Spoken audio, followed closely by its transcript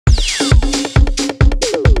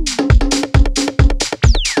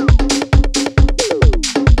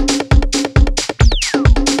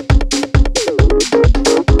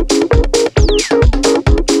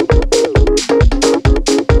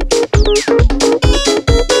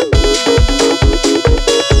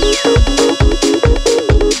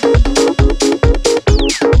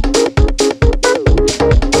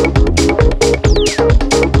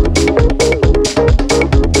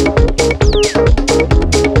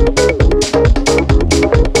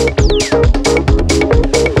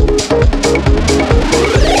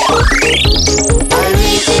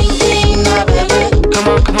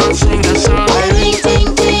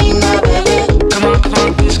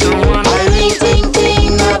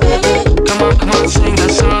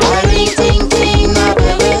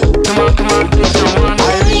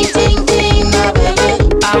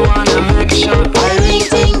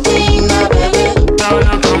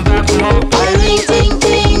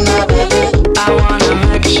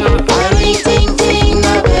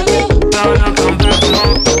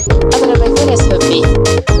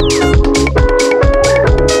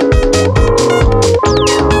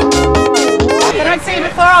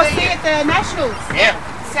the Nationals. Yeah.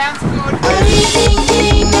 Sounds good.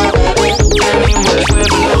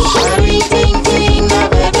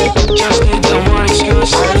 Just need the one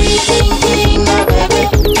excuse.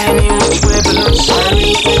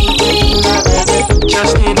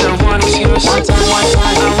 Just need the one excuse. I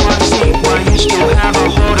wanna see why you still have a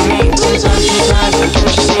hold of me. Don't you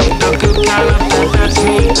see the good kind of that's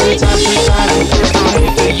me? There's no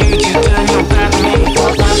need for you to turn your back on me.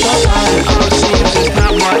 All it seems is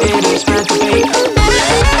not what it is meant to be.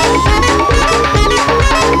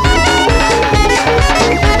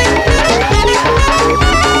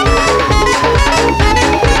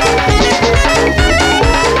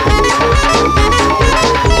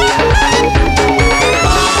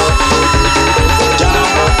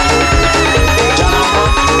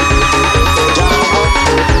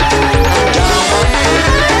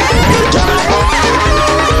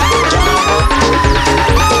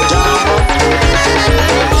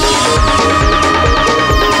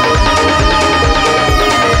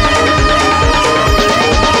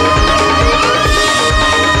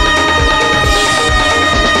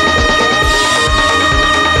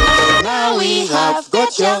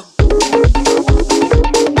 Gotcha.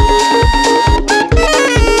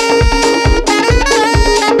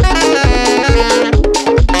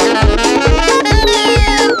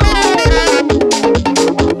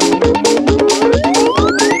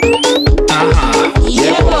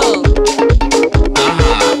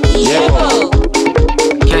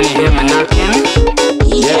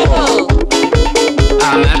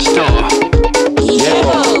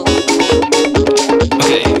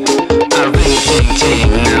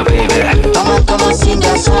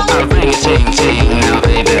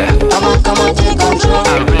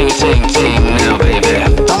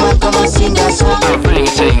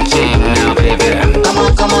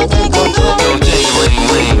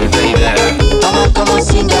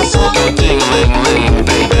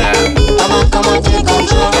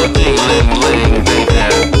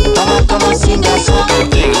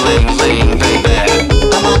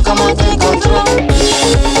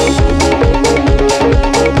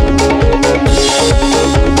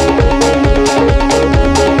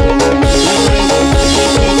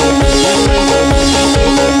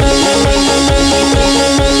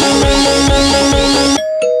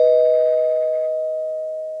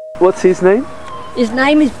 What's his name? His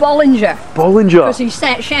name is Bollinger. Bollinger. Because he's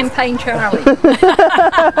Champagne Charlie.